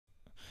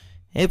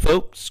Hey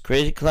folks,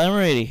 Crazy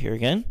Climber 80 here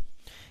again.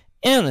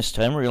 And this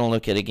time we're going to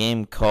look at a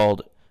game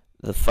called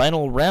The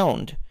Final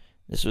Round.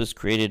 This was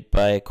created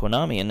by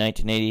Konami in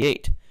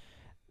 1988.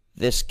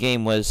 This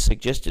game was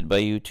suggested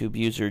by YouTube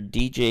user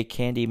DJ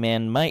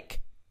Candyman Mike.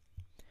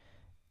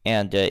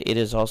 And it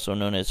is also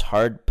known as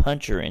Hard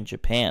Puncher in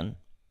Japan.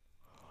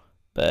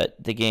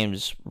 But the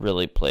games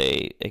really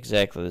play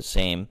exactly the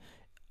same,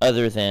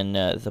 other than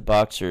the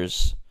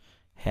boxers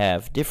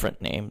have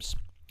different names.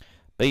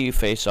 But you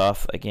face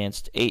off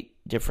against 8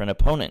 different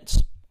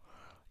opponents.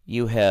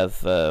 You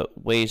have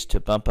ways to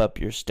bump up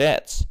your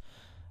stats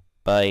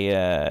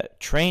by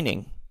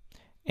training,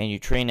 and you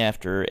train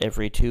after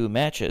every 2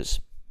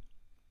 matches.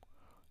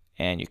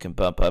 And you can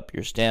bump up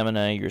your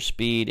stamina, your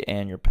speed,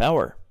 and your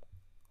power.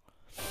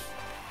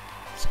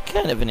 It's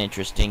kind of an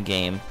interesting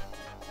game.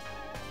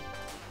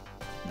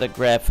 The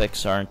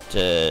graphics aren't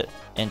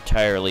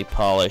entirely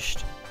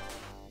polished.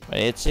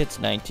 It's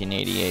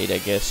 1988, I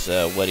guess.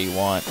 What do you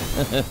want?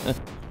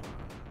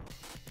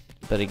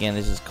 But again,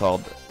 this is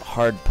called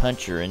Hard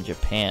Puncher in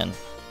Japan.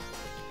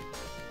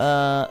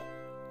 I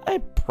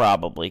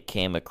probably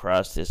came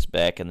across this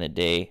back in the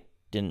day.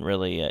 Didn't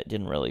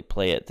really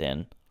play it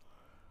then.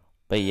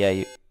 But yeah,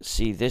 you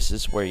see, this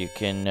is where you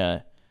can,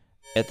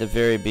 at the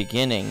very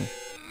beginning,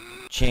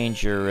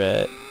 change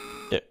your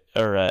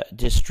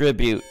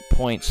distribute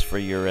points for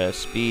your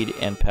speed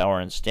and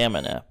power and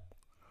stamina.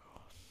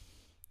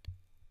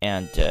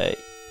 And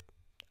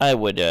I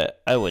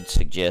would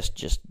suggest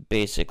just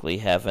basically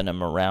having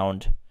them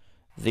around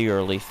the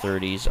early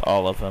 30s,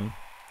 all of them.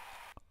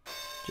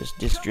 Just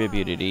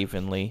distribute it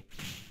evenly.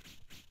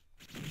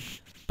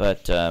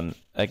 But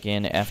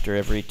again, after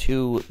every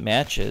 2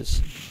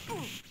 matches,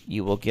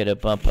 you will get to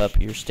bump up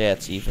your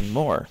stats even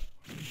more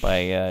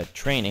by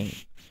training.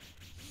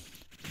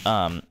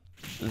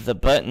 The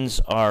buttons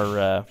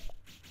are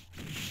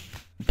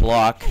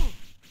block,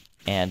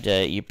 and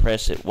you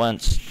press it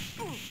once.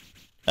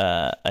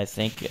 I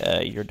think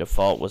your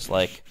default was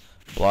like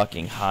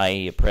blocking high,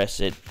 you press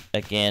it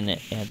again,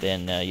 and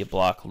then you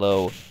block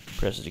low,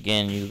 press it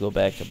again, you go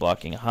back to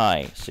blocking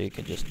high, so you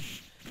can just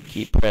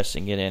keep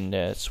pressing it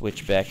and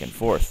switch back and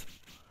forth.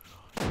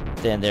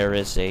 Then there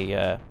is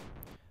a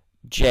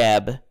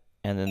jab,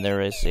 and then there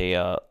is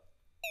a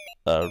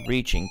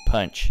reaching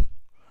punch.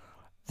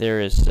 There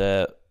is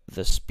the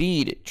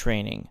speed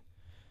training.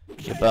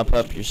 You bump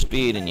up your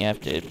speed, and you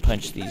have to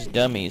punch these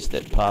dummies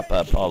that pop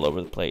up all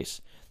over the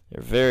place.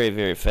 They're very,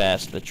 very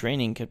fast. The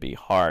training can be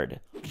hard.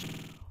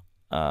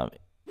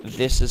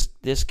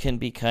 This can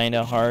be kind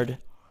of hard.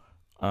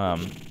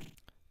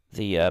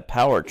 The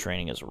power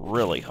training is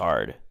really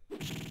hard.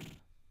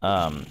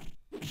 The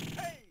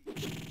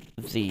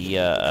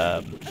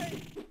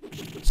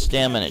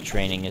stamina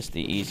training is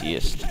the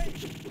easiest.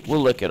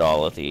 We'll look at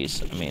all of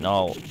these. I mean,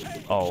 I'll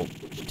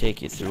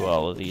take you through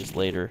all of these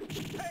later.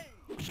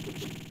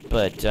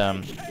 But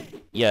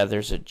yeah,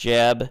 there's a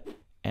jab,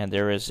 and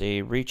there is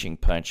a reaching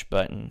punch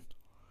button.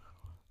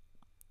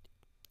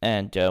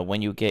 And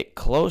when you get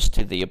close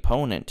to the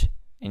opponent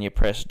and you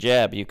press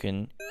jab, you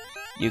can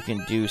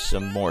do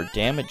some more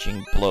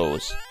damaging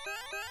blows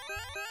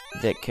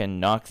that can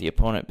knock the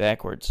opponent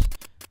backwards.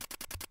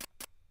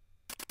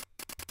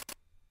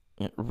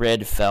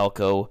 Red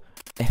Falco.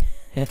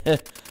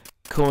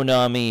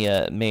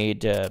 Konami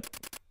made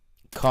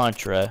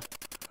Contra,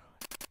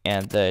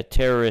 and the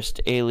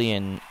terrorist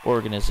alien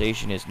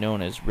organization is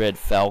known as Red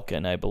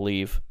Falcon, I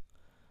believe.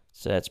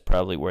 So that's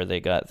probably where they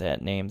got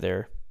that name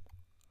there.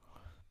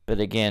 But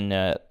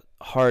again,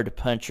 Hard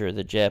Puncher,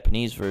 the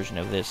Japanese version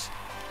of this,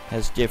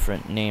 has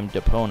different named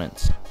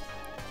opponents.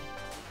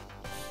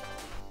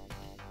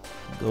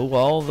 Go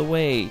all the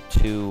way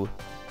to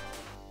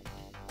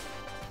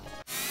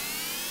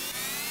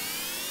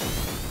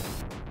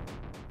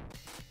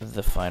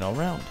the final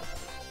round.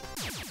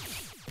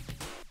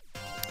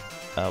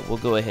 We'll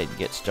go ahead and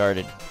get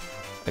started.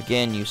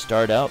 Again, you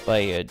start out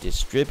by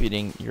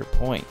distributing your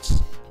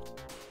points.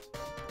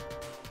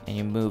 And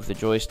you move the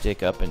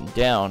joystick up and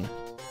down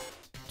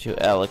to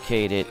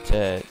allocate it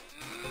to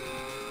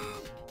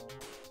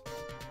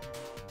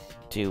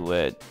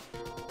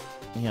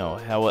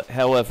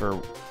however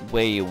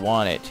way you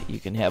want it. You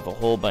can have a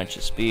whole bunch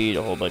of speed,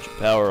 a whole bunch of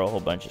power, a whole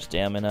bunch of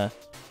stamina.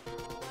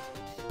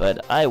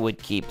 But I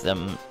would keep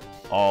them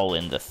all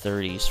in the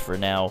 30s for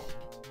now.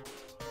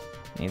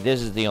 I mean,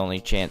 this is the only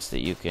chance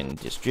that you can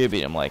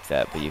distribute them like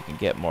that, but you can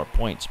get more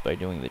points by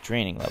doing the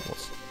training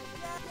levels.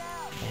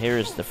 Here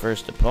is the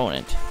first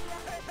opponent.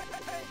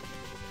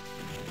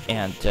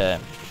 And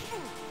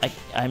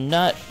I'm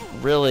not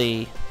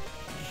really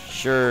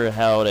sure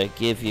how to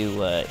give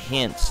you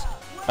hints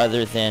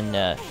other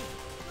than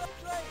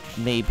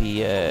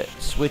maybe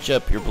switch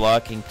up your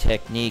blocking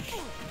technique,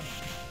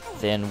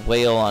 then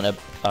wail on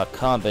a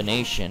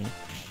combination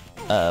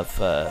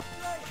of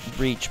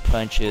reach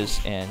punches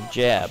and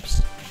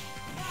jabs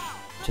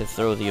to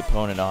throw the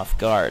opponent off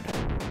guard.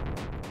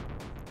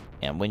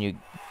 And when you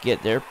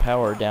get their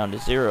power down to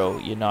 0,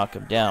 you knock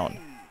them down.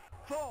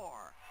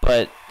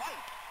 But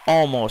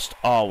almost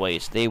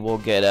always they will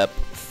get up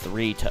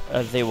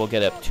they will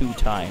get up 2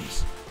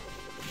 times.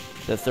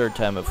 The third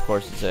time, of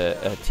course, is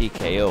a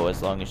TKO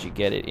as long as you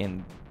get it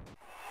in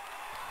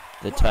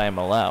the time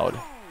allowed.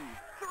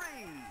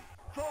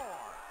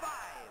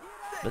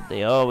 But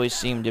they always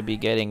seem to be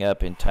getting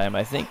up in time.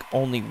 I think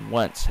only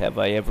once have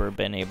I ever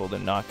been able to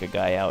knock a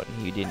guy out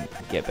and he didn't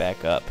get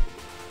back up.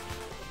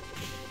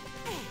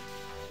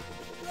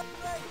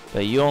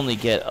 But you only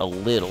get a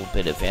little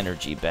bit of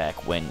energy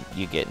back when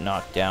you get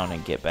knocked down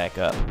and get back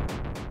up.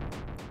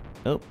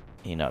 Oh,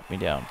 he knocked me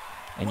down.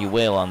 And you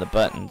wail on the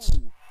buttons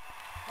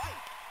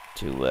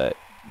to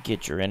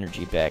get your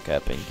energy back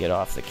up and get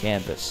off the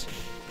canvas.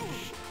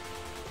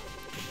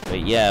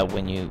 But yeah,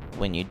 when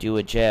you do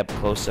a jab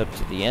close up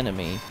to the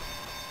enemy,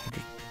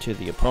 to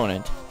the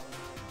opponent,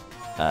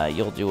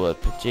 you'll do a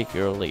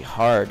particularly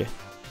hard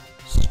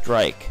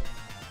strike.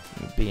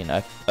 It'd be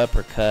an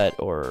uppercut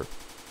or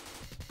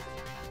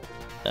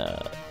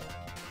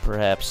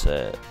perhaps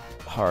a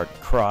hard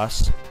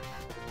cross.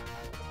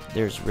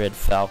 There's Red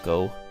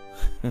Falco.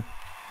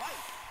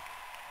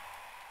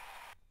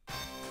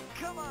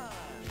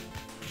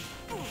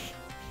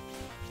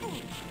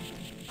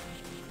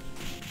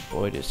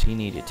 Boy, does he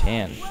need a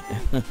tan.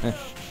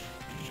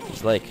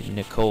 He's like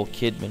Nicole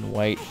Kidman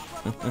white.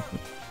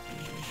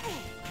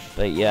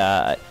 But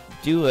yeah,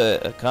 do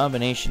a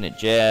combination of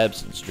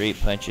jabs and straight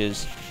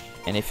punches,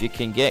 and if you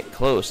can get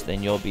close,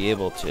 then you'll be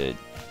able to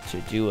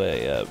do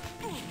a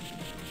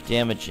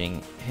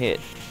damaging hit.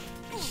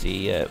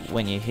 See,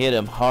 when you hit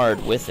them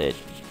hard with it,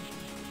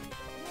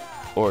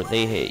 or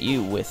they hit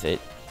you with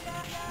it,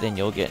 then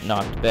you'll get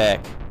knocked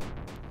back.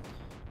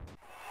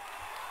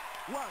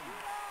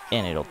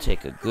 And it'll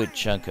take a good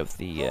chunk of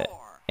the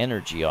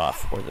energy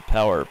off, or the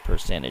power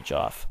percentage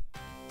off.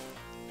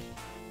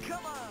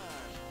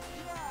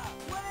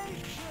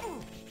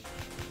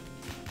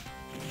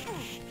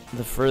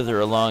 The further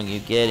along you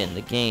get in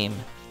the game,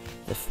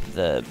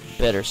 the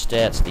better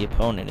stats the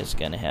opponent is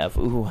going to have.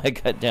 Ooh, I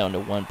got down to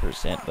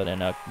 1%, but I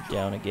knocked him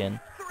down again.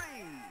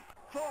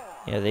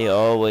 Yeah, they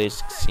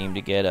always seem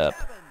to get up.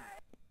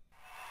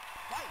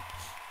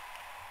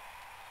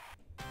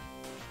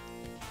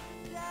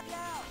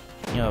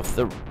 You know,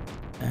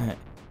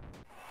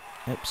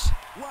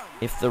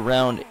 if the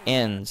round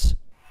ends,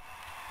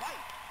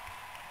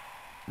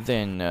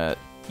 then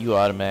you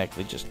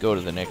automatically just go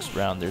to the next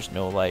round. There's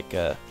no like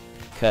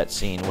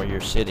cutscene where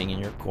you're sitting in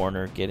your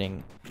corner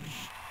getting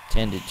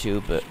tended to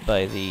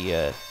by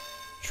the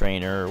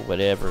trainer or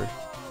whatever.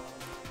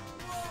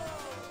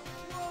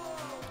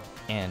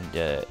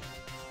 And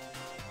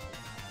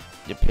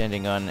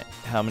depending on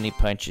how many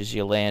punches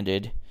you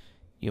landed,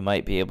 you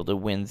might be able to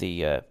win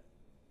the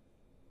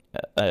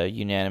a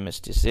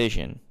unanimous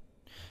decision.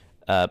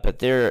 But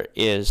there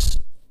is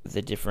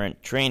the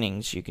different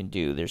trainings you can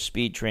do. There's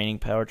speed training,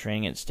 power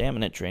training, and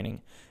stamina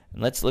training.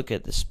 And let's look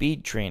at the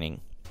speed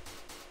training.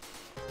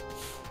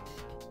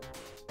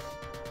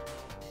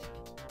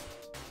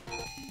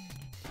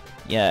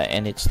 Yeah,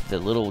 and it's the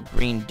little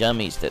green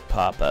dummies that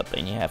pop up,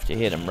 and you have to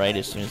hit them right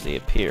as soon as they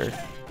appear.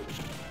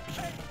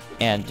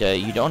 And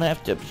you don't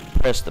have to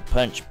press the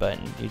punch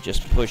button. You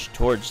just push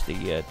towards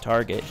the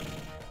target,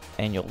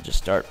 and you'll just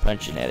start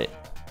punching at it.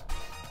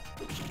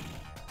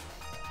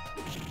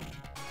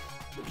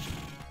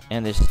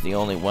 And this is the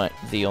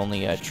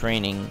only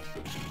training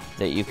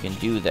that you can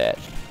do that.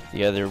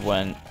 The other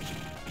one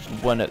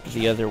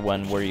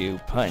where you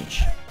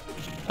punch,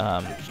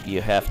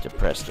 you have to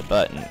press the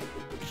button.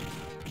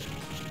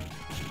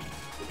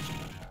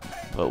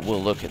 But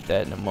we'll look at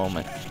that in a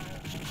moment.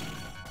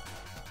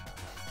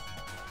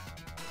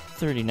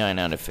 39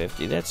 out of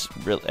 50. That's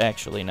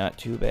actually not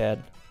too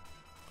bad.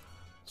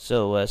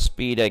 So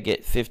speed, I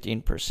get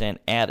 15%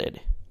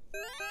 added.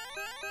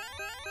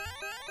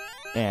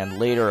 And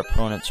later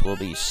opponents will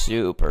be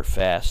super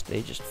fast.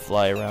 They just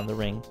fly around the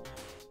ring.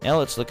 Now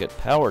let's look at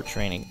power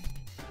training.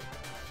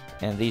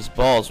 And these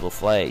balls will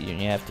fly at you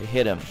and you have to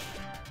hit them.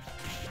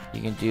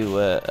 You can do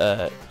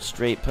a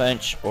straight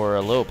punch or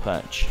a low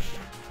punch.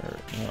 Or,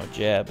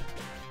 jab.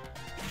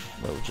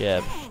 Low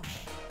jab.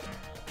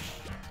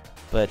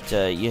 But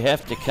you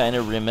have to kind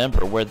of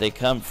remember where they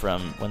come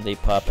from when they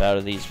pop out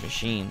of these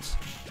machines.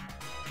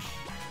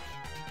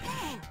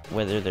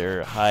 Whether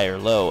they're high or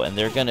low. And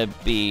they're going to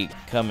be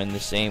coming the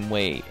same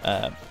way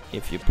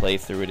if you play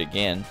through it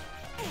again.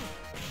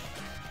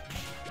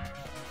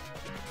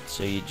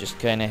 So you just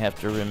kind of have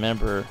to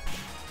remember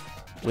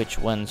which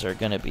ones are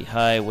going to be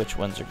high, which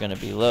ones are going to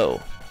be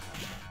low.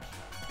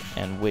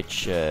 And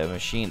which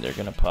machine they're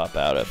going to pop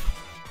out of.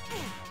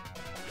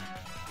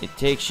 It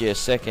takes you a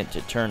second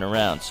to turn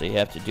around, so you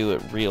have to do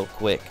it real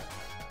quick.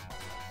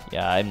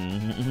 Yeah,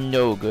 I'm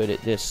no good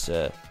at this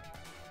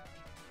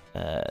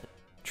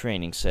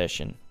training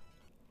session.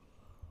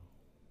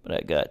 But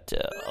I got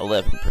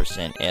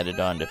 11% added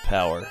on to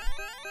power.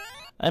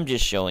 I'm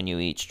just showing you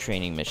each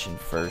training mission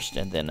first,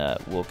 and then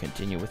we'll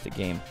continue with the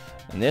game.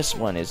 And this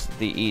one is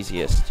the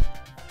easiest.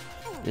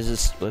 This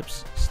is,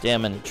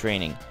 stamina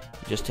training.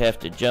 You just have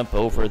to jump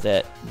over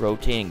that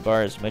rotating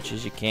bar as much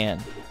as you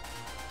can.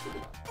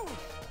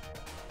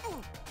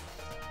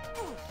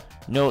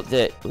 Note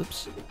that,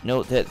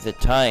 note that the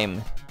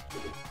time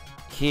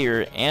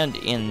here and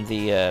in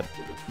the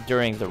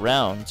during the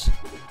rounds,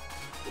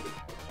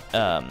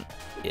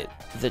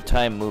 the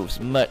time moves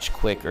much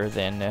quicker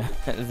than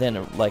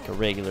like a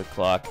regular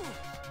clock.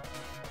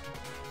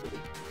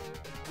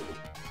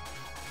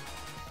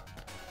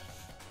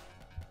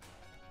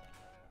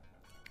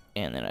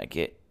 And then I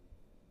get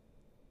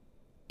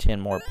 10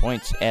 more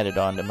points added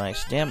on to my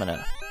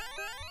stamina.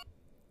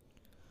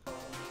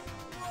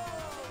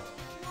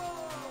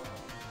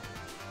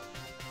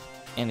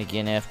 And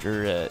again,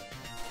 after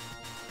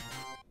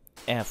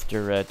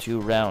 2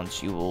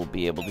 rounds, you will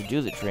be able to do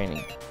the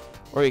training.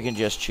 Or you can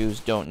just choose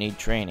don't need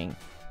training,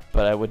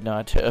 but I would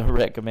not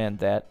recommend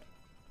that.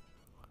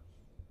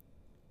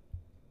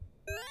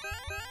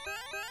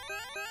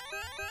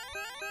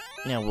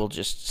 Now we'll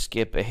just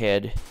skip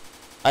ahead.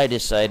 I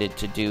decided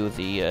to do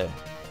the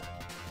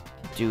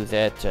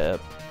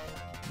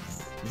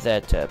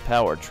that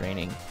power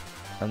training,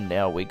 and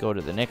now we go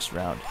to the next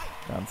round,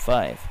 round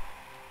 5.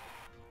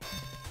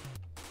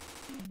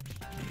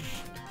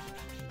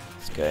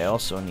 This guy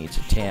also needs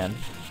a tan.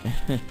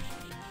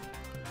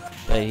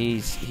 But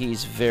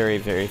he's very,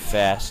 very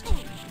fast.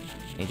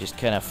 He just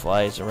kind of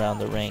flies around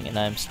the ring, and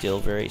I'm still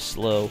very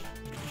slow.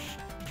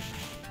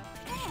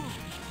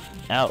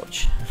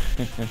 Ouch.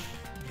 He's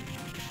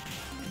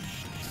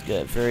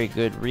got very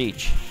good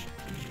reach.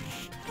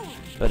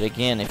 But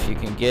again, if you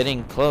can get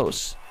in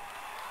close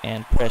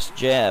and press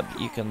jab,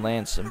 you can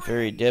land some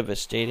very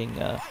devastating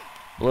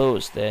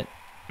blows that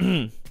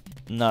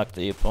knock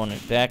the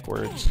opponent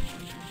backwards.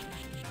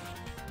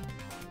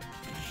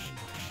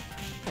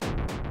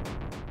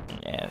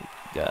 Yeah,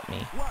 got me.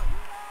 1,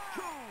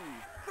 2,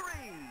 3,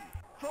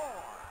 4,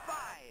 5.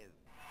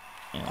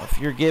 You know, if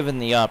you're given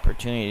the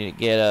opportunity to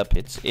get up,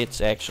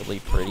 it's actually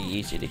pretty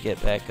easy to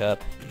get back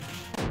up.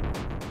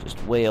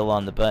 Just wail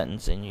on the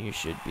buttons and you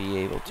should be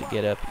able to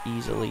get up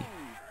easily.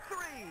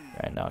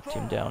 I knocked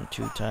him down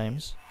 2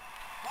 times.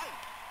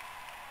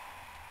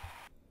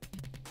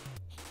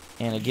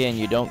 And again,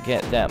 you don't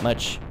get that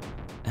much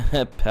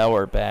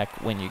power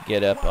back when you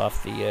get up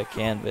off the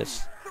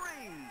canvas.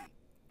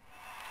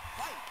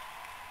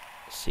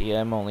 See,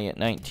 I'm only at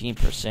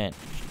 19%.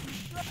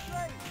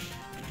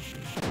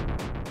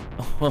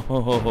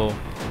 Oh,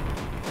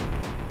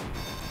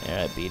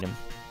 there, I beat him.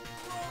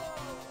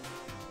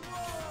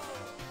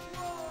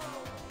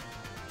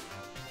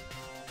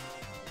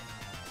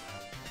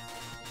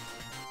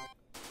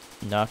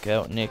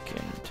 Knockout Nick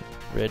and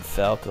Red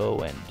Falco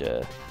and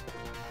I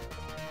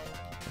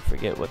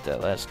forget what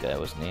that last guy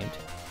was named.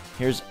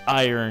 Here's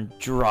Iron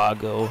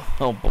Drago.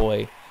 Oh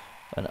boy,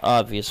 an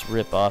obvious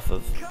rip-off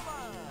of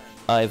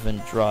Ivan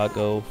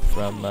Drago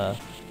from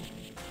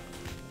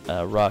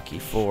Rocky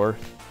 4.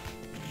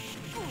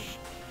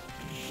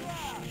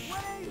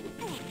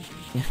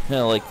 I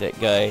like that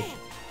guy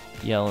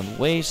yelling,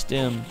 "Waste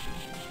him!"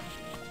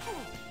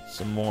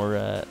 Some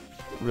more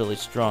really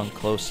strong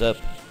close-up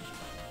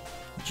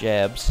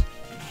jabs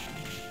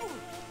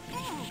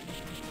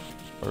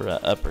or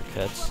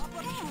uppercuts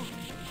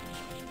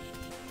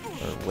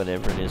or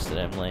whatever it is that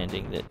I'm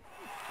landing that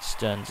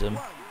stuns him.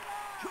 1,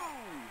 2,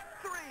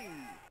 3,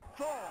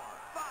 4,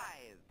 5.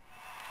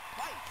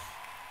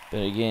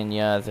 But again,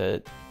 yeah,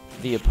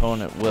 the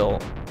opponent will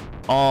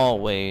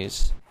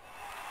always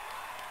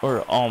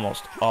or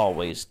almost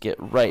always get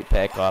right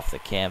back off the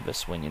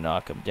canvas when you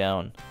knock them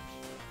down.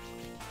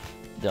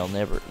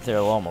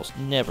 They'll almost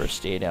never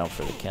stay down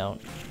for the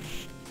count.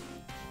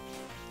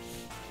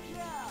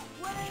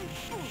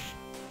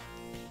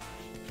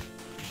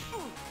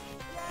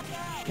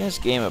 This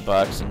game of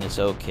boxing is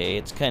okay.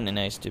 It's kind of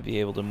nice to be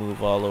able to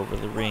move all over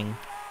the ring.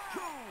 2,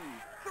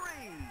 3,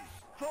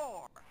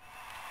 4.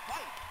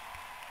 Fight.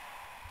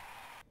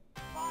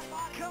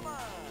 Come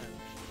on.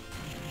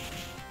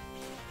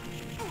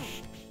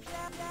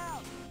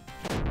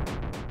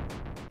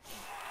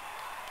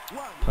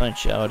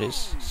 Punch Out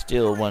is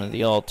still one of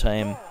the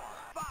all-time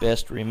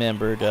best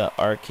remembered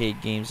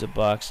arcade games of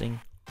boxing.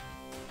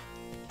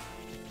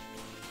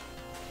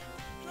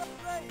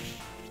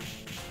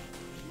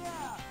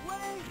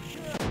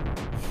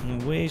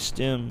 Waste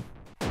him.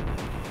 And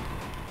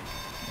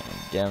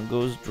down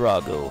goes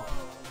Drago.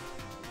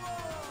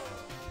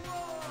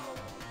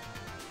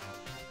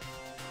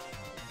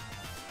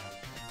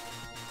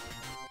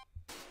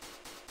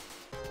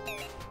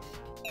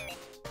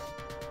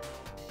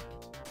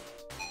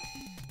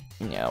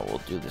 Now we'll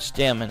do the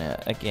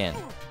stamina again.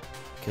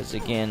 Because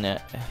again,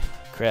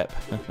 crap.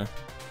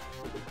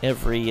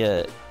 after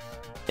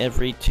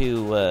every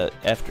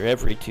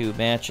 2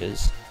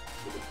 matches,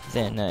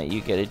 then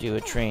you gotta do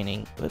a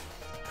training. But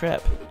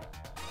crap.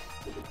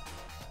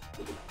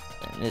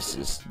 And this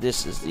is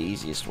the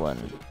easiest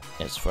one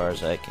as far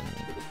as I can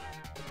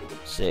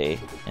say.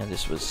 And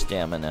this was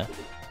stamina.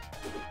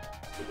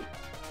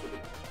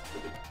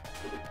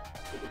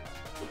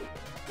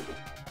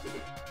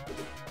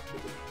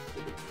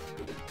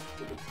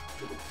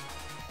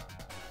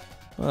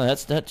 Well,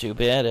 that's not too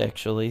bad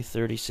actually.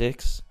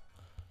 36.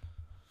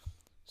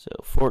 So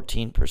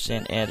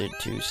 14% added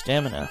to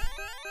stamina.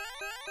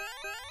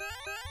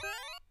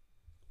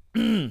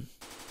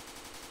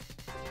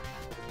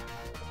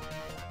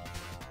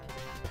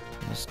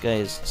 This guy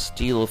is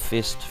Steel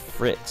Fist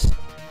Fritz.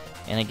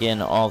 And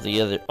again, all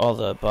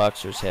the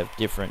boxers have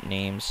different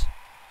names.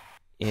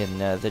 In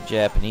the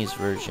Japanese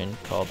version,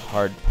 called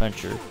Hard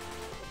Puncher.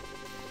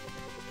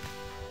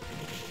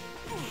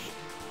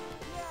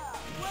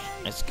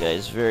 This guy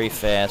is very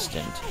fast,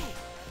 and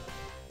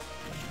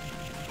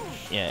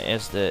yeah,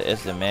 as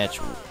the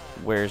match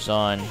wears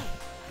on,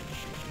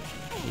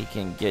 he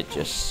can get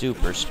just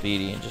super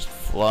speedy and just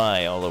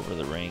fly all over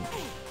the ring,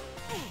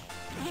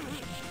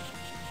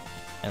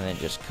 and then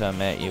just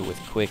come at you with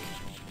quick,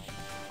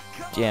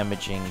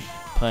 damaging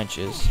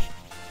punches.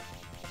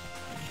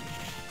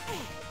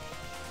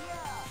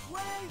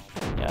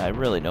 Yeah, I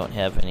really don't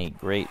have any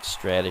great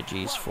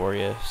strategies for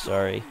you.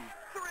 Sorry.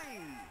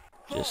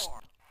 Just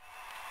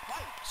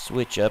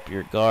switch up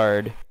your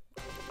guard.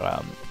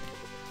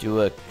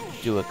 Do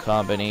a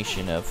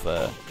combination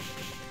of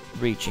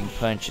reaching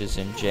punches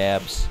and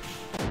jabs,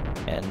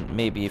 and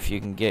maybe if you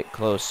can get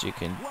close,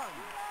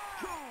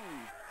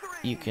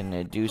 you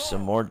can do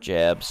some more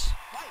jabs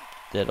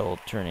that'll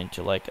turn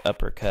into like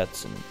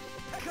uppercuts and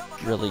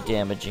really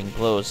damaging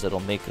blows that'll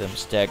make them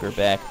stagger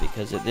back,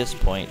 because at this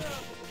point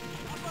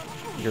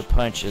your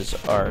punches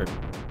are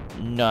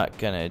not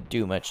gonna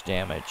do much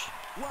damage.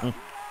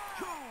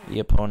 The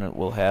opponent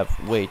will have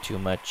way too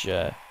much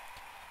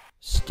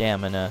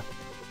stamina.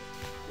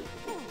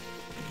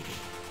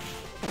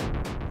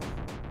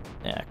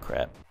 Ah,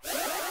 crap.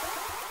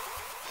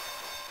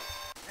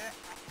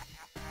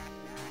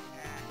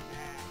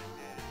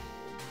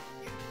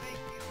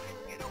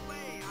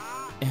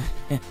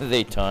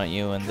 They taunt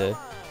you, and the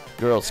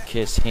girls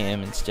kiss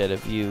him instead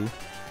of you.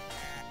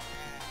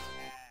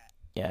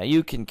 Yeah,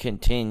 you can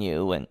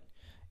continue, and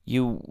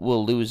you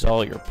will lose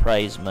all your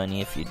prize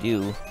money if you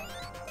do.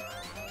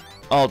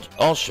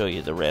 I'll show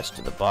you the rest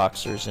of the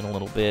boxers in a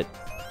little bit.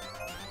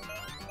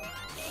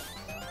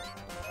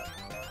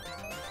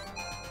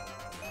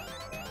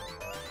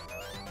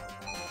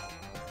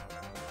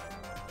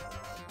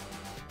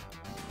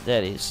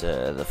 That is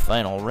the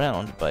final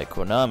round by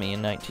Konami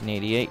in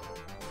 1988.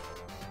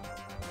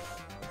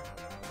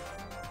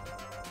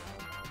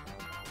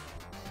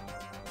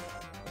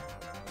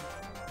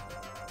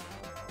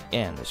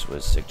 And this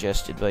was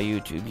suggested by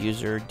YouTube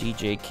user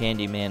DJ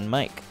Candyman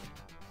Mike.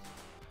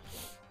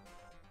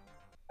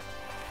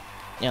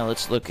 Now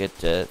let's look at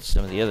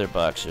some of the other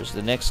boxers.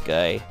 The next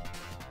guy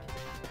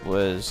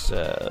was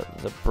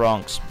the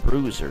Bronx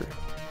Bruiser.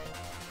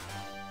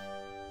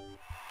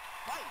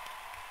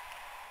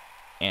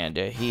 And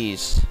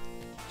he's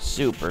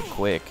super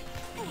quick,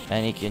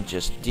 and he can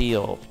just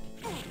deal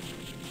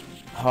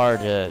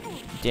hard,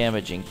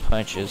 damaging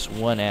punches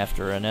one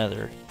after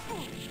another.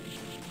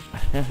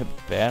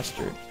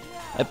 Bastard.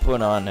 I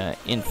put on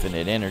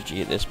infinite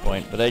energy at this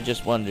point, but I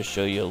just wanted to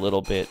show you a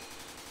little bit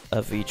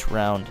of each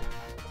round.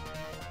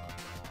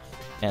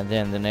 And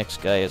then the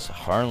next guy is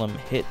Harlem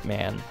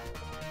Hitman.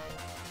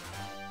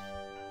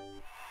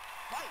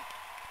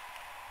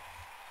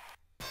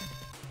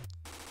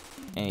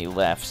 And he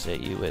laughs at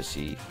you as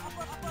he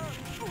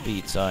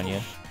beats on you.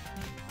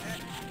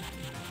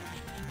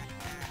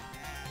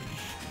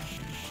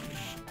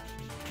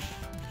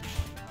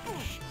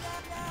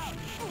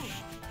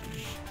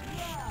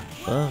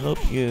 I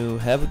hope you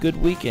have a good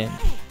weekend.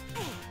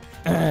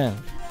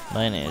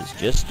 Mine is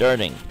just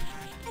starting.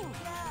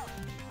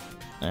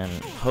 I'm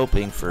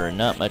hoping for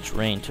not much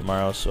rain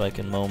tomorrow so I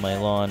can mow my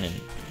lawn, and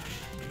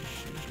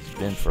it's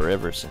been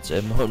forever since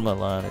I mowed my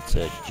lawn. It's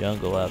a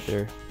jungle out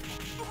there.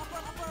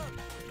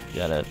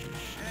 Gotta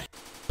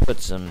put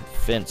some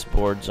fence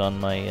boards on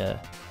my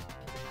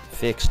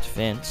fixed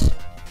fence.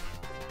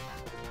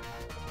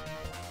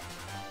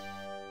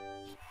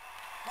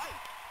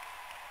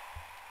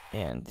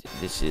 And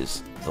this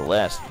is the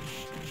last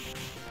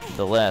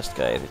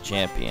guy, the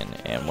champion,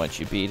 and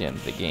once you beat him,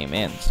 the game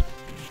ends.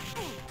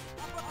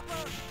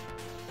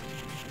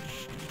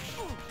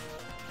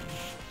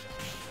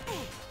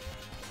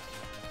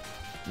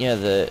 Yeah,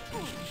 the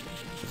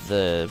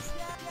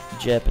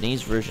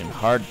Japanese version,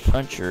 Hard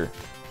Puncher,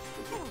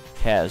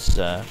 has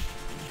a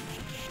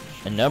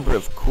number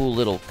of cool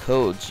little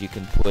codes you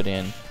can put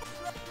in,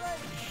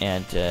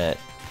 and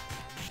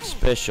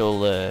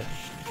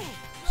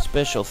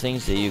special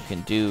things that you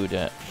can do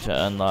to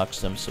unlock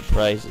some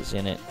surprises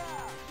in it.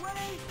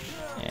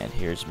 And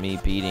here's me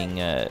beating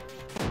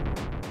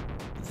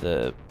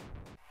the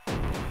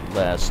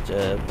last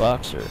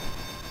boxer.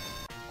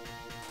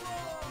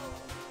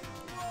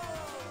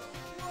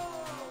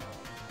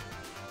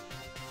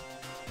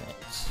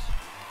 It's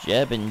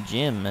Jabbin'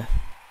 Jim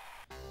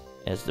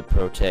as the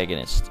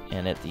protagonist,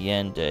 and at the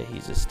end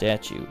he's a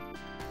statue.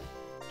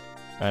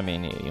 I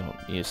mean,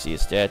 you see a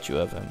statue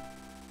of him.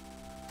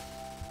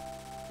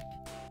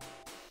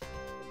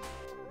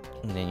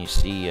 And then you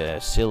see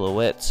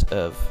silhouettes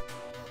of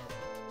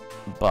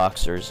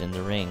boxers in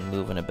the ring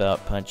moving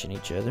about, punching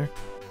each other.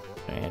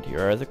 And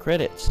here are the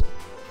credits.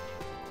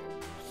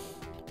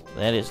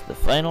 That is the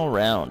final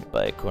round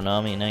by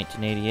Konami in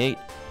 1988,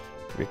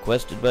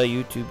 requested by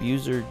YouTube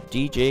user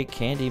DJ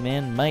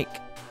Candyman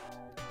Mike.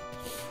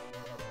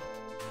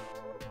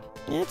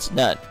 It's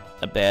not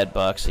a bad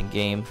boxing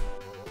game.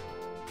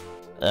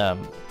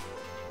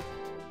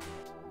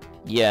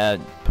 Yeah,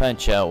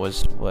 Punch-Out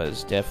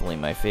was definitely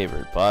my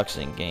favorite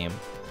boxing game.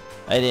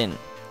 I didn't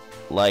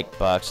like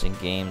boxing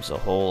games a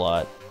whole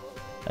lot.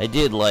 I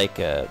did like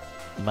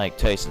Mike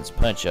Tyson's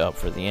Punch-Out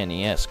for the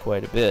NES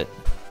quite a bit.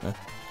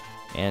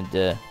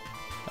 And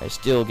I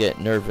still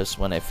get nervous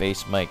when I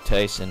face Mike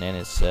Tyson and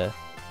his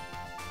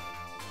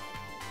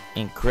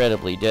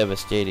incredibly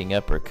devastating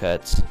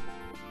uppercuts.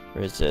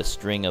 There's a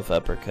string of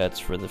uppercuts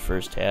for the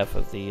first half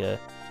of the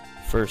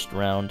first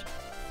round.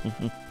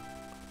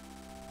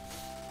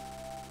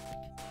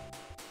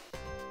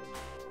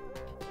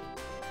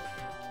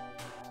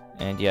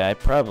 And yeah, I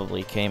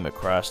probably came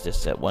across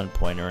this at one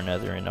point or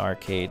another in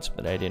arcades,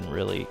 but I didn't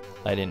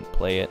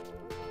play it.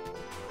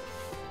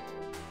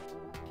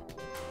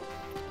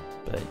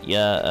 But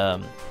yeah,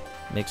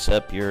 mix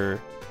up your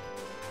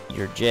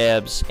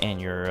jabs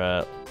and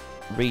your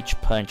reach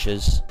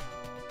punches,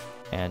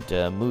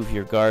 and move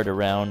your guard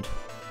around.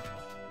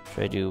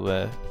 Try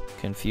to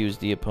confuse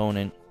the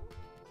opponent.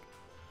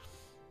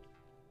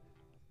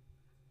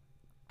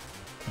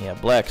 Yeah,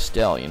 Black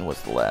Stallion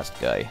was the last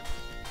guy.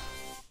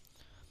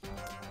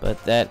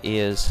 But that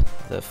is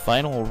the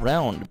final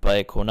round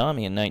by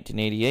Konami in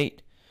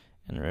 1988,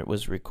 and it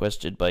was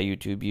requested by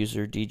YouTube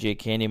user DJ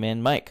Candyman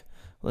Mike.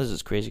 Well, this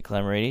is Crazy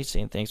Climber 80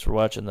 saying thanks for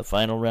watching the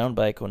final round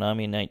by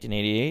Konami in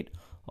 1988,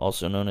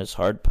 also known as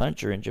Hard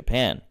Puncher in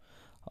Japan.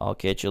 I'll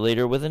catch you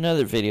later with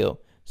another video.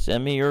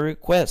 Send me your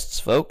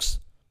requests, folks.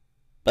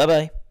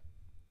 Bye-bye.